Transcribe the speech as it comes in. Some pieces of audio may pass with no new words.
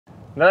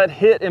Now that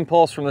hit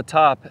impulse from the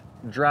top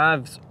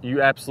drives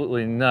you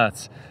absolutely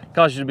nuts. It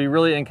causes you to be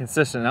really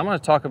inconsistent. And I'm going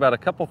to talk about a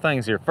couple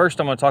things here. First,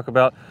 I'm going to talk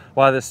about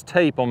why this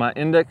tape on my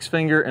index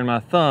finger and my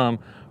thumb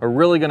are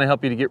really going to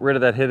help you to get rid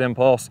of that hit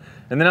impulse.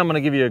 And then I'm going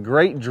to give you a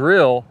great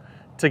drill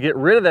to get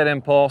rid of that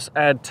impulse,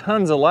 add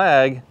tons of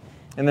lag,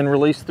 and then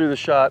release through the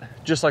shot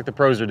just like the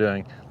pros are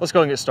doing. Let's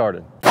go and get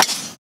started. All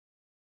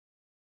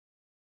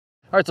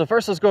right, so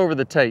first let's go over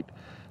the tape.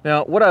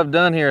 Now, what I've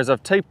done here is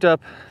I've taped up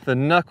the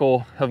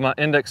knuckle of my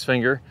index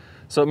finger,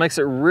 so it makes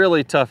it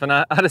really tough. And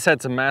I just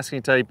had some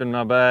masking tape in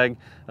my bag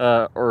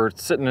or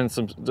sitting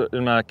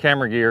in my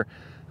camera gear.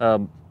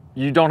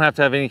 You don't have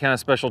to have any kind of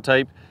special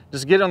tape.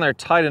 Just get on there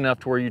tight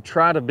enough to where you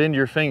try to bend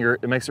your finger.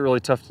 It makes it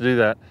really tough to do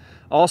that.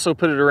 Also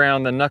put it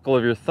around the knuckle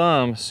of your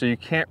thumb so you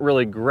can't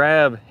really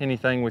grab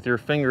anything with your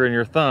finger and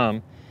your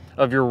thumb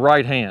of your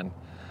right hand.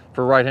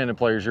 For right-handed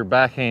players, your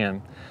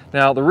backhand.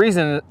 Now, the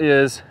reason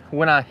is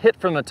when I hit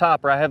from the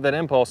top or I have that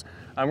impulse,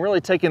 I'm really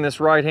taking this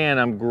right hand,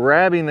 I'm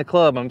grabbing the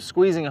club, I'm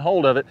squeezing a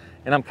hold of it,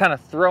 and I'm kind of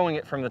throwing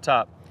it from the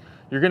top.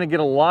 You're gonna get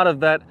a lot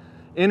of that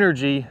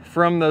energy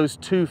from those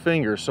two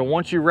fingers. So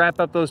once you wrap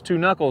up those two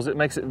knuckles, it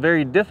makes it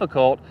very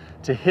difficult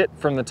to hit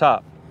from the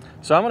top.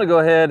 So I'm gonna go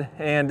ahead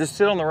and just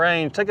sit on the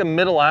range, take a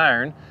middle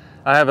iron.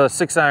 I have a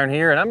 6-iron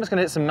here, and I'm just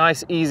gonna hit some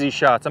nice, easy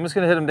shots. I'm just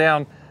gonna hit them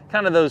down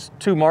kind of those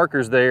two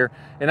markers there,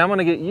 and I'm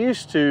gonna get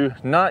used to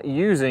not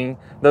using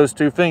those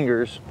two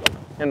fingers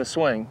in the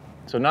swing.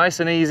 So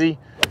nice and easy,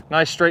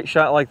 nice straight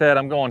shot like that.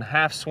 I'm going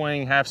half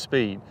swing, half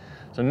speed.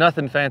 So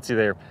nothing fancy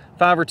there.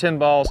 5 or 10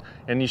 balls,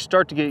 and you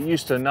start to get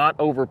used to not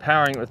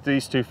overpowering with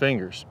these two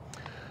fingers.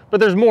 But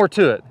there's more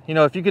to it. You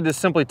know, if you could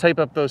just simply tape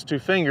up those two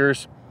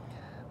fingers,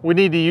 we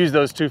need to use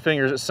those two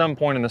fingers at some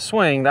point in the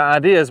swing. The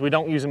idea is we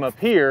don't use them up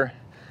here,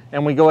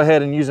 and we go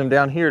ahead and use them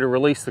down here to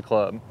release the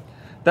club.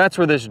 That's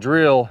where this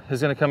drill is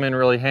going to come in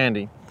really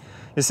handy.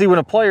 You see, when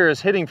a player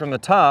is hitting from the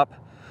top,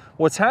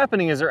 what's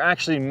happening is they're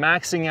actually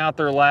maxing out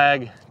their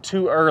lag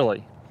too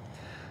early.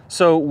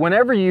 So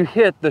whenever you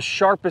hit the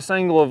sharpest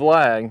angle of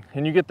lag,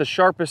 and you get the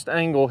sharpest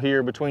angle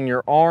here between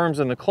your arms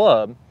and the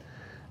club,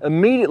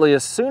 immediately,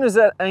 as soon as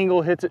that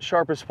angle hits its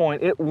sharpest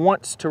point, it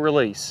wants to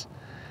release.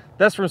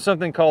 That's from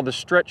something called the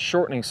stretch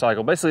shortening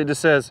cycle. Basically, it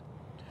just says,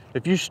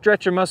 if you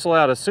stretch a muscle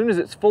out, as soon as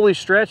it's fully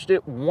stretched,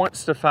 it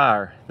wants to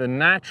fire. The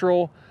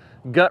natural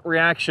gut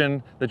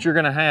reaction that you're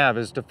gonna have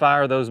is to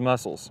fire those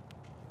muscles.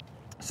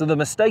 So the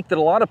mistake that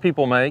a lot of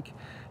people make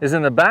is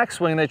in the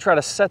backswing, they try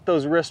to set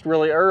those wrists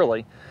really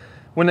early.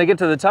 When they get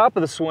to the top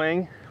of the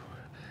swing,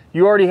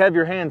 you already have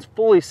your hands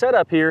fully set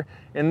up here,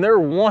 and they're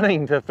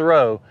wanting to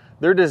throw.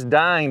 They're just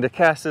dying to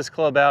cast this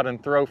club out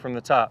and throw from the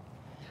top.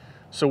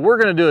 So we're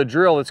gonna do a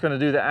drill that's gonna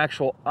do the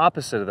actual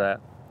opposite of that.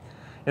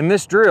 In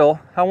this drill,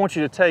 I want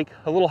you to take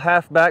a little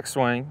half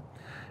backswing,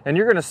 and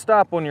you're gonna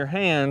stop when your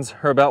hands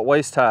are about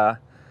waist high.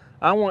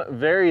 I want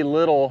very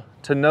little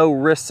to no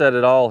wrist set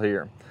at all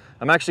here.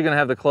 I'm actually gonna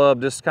have the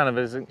club just kind of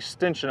as an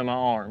extension of my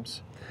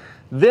arms.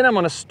 Then I'm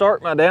gonna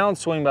start my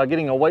downswing by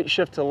getting a weight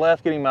shift to the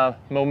left, getting my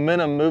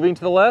momentum moving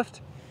to the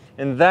left,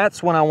 and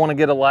that's when I wanna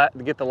get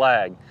the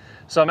lag.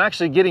 So I'm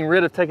actually getting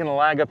rid of taking the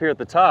lag up here at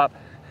the top,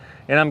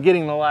 and I'm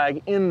getting the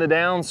lag in the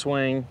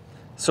downswing,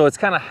 so it's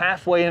kind of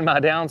halfway in my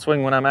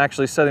downswing when I'm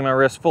actually setting my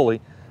wrist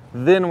fully.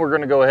 Then we're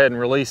gonna go ahead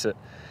and release it.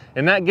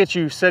 And that gets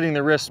you setting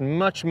the wrist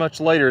much, much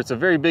later. It's a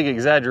very big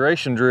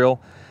exaggeration drill,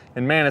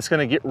 and man, it's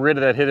gonna get rid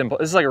of that hit impulse.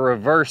 This is like a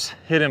reverse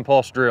hit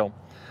impulse drill.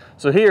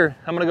 So here,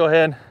 I'm gonna go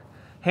ahead,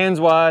 hands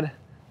wide,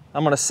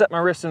 I'm gonna set my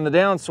wrist in the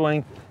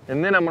downswing,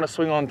 and then I'm gonna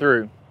swing on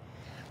through.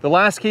 The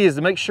last key is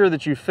to make sure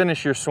that you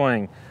finish your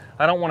swing.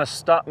 I don't wanna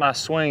stop my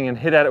swing and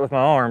hit at it with my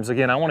arms.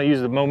 Again, I wanna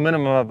use the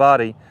momentum of my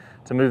body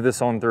to move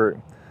this on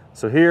through.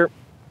 So here,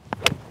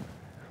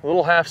 a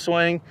little half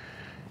swing,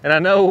 and I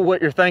know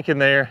what you're thinking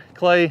there,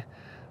 Clay,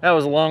 that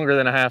was longer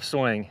than a half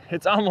swing.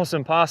 It's almost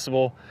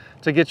impossible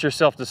to get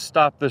yourself to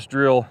stop this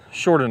drill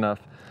short enough.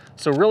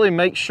 So really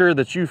make sure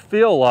that you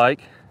feel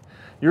like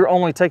you're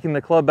only taking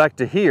the club back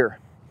to here.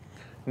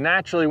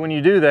 Naturally, when you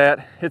do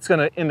that, it's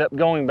gonna end up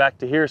going back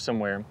to here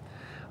somewhere.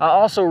 I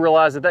also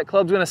realized that that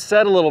club's gonna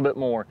set a little bit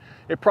more.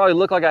 It probably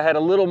looked like I had a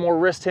little more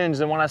wrist hinge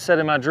than when I set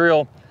in my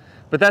drill,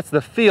 but that's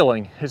the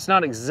feeling. It's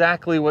not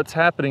exactly what's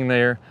happening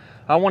there.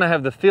 I wanna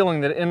have the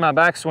feeling that in my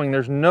backswing,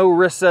 there's no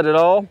wrist set at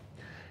all,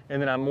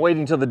 and then I'm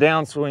waiting till the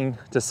downswing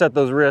to set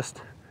those wrists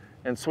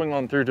and swing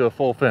on through to a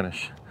full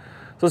finish.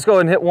 So let's go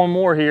ahead and hit one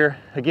more here.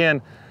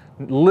 Again,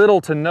 little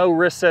to no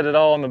wrist set at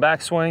all in the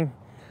backswing,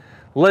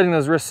 letting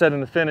those wrists set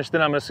in the finish.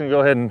 Then I'm just gonna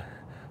go ahead and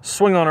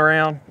swing on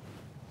around.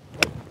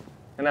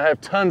 And I have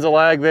tons of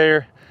lag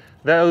there.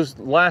 Those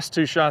last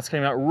two shots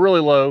came out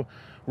really low,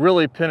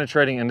 really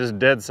penetrating and just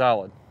dead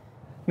solid.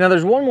 Now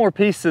there's one more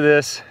piece to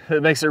this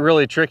that makes it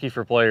really tricky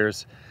for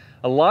players.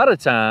 A lot of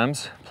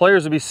times,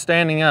 players will be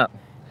standing up.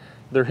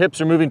 Their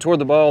hips are moving toward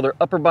the ball, their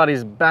upper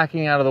body's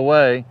backing out of the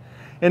way.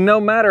 And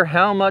no matter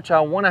how much I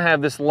want to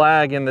have this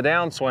lag in the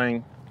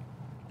downswing,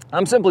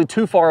 I'm simply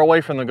too far away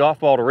from the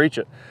golf ball to reach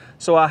it.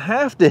 So I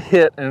have to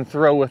hit and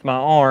throw with my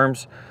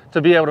arms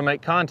to be able to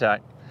make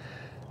contact.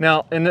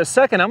 Now, in a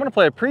second, I'm gonna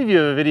play a preview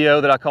of a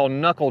video that I call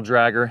Knuckle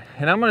Dragger,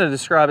 and I'm gonna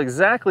describe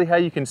exactly how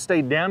you can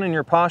stay down in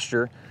your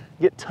posture,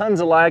 get tons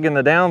of lag in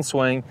the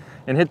downswing,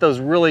 and hit those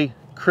really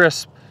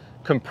crisp,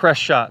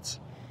 compressed shots.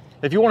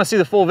 If you wanna see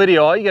the full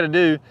video, all you gotta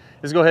do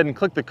is go ahead and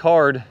click the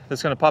card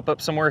that's gonna pop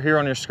up somewhere here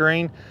on your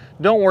screen.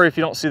 Don't worry if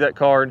you don't see that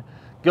card.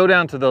 Go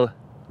down to the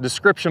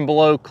description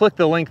below, click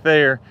the link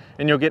there,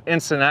 and you'll get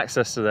instant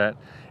access to that.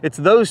 It's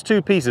those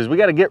two pieces. We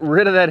gotta get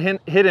rid of that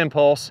hit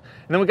impulse,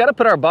 and then we gotta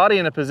put our body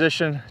in a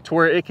position to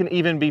where it can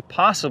even be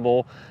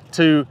possible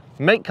to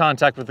make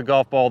contact with the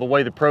golf ball the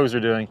way the pros are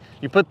doing.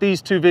 You put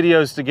these two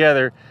videos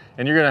together,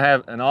 and you're gonna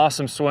have an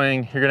awesome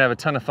swing. You're gonna have a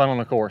ton of fun on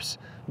the course.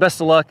 Best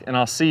of luck, and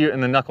I'll see you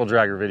in the Knuckle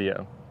Dragger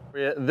video.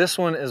 This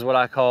one is what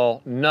I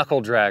call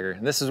Knuckle Dragger.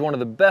 And this is one of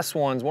the best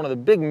ones, one of the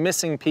big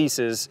missing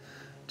pieces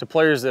to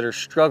players that are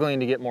struggling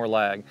to get more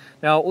lag.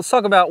 Now, let's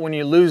talk about when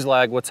you lose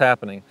lag, what's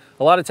happening.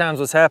 A lot of times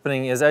what's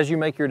happening is as you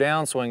make your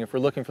downswing, if we're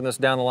looking from this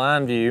down the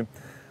line view,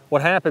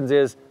 what happens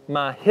is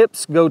my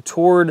hips go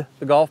toward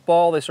the golf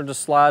ball, they start to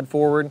slide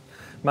forward.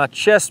 My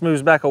chest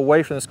moves back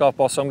away from this golf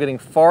ball, so I'm getting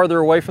farther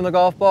away from the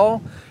golf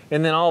ball,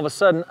 and then all of a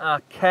sudden I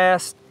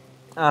cast,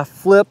 I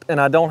flip,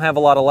 and I don't have a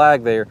lot of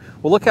lag there.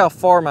 Well, look how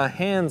far my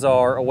hands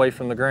are away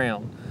from the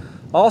ground.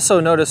 Also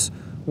notice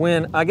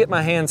when I get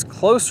my hands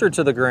closer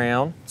to the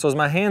ground, so as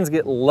my hands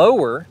get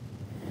lower,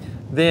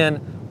 then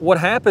what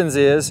happens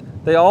is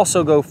they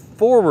also go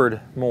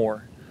forward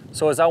more.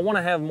 So as I want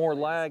to have more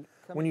lag,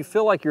 when you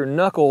feel like your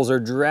knuckles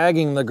are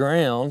dragging the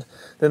ground,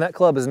 then that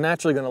club is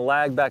naturally going to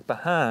lag back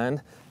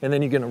behind, and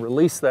then you're going to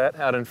release that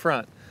out in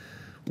front.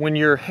 When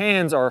your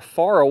hands are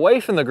far away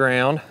from the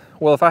ground,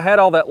 well, if I had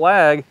all that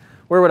lag,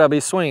 where would I be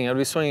swinging? I'd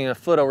be swinging a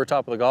foot over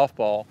top of the golf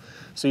ball.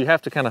 So you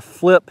have to kind of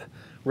flip,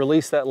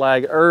 release that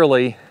lag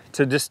early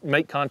to just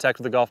make contact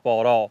with the golf ball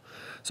at all.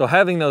 So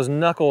having those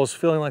knuckles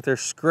feeling like they're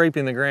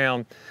scraping the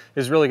ground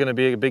is really going to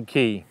be a big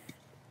key.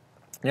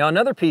 Now,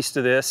 another piece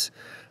to this,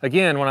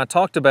 again, when I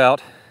talked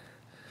about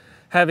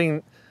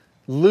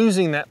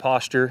losing that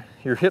posture,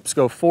 your hips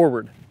go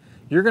forward.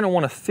 You're going to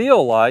want to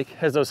feel like,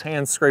 as those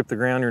hands scrape the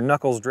ground, your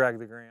knuckles drag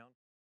the ground.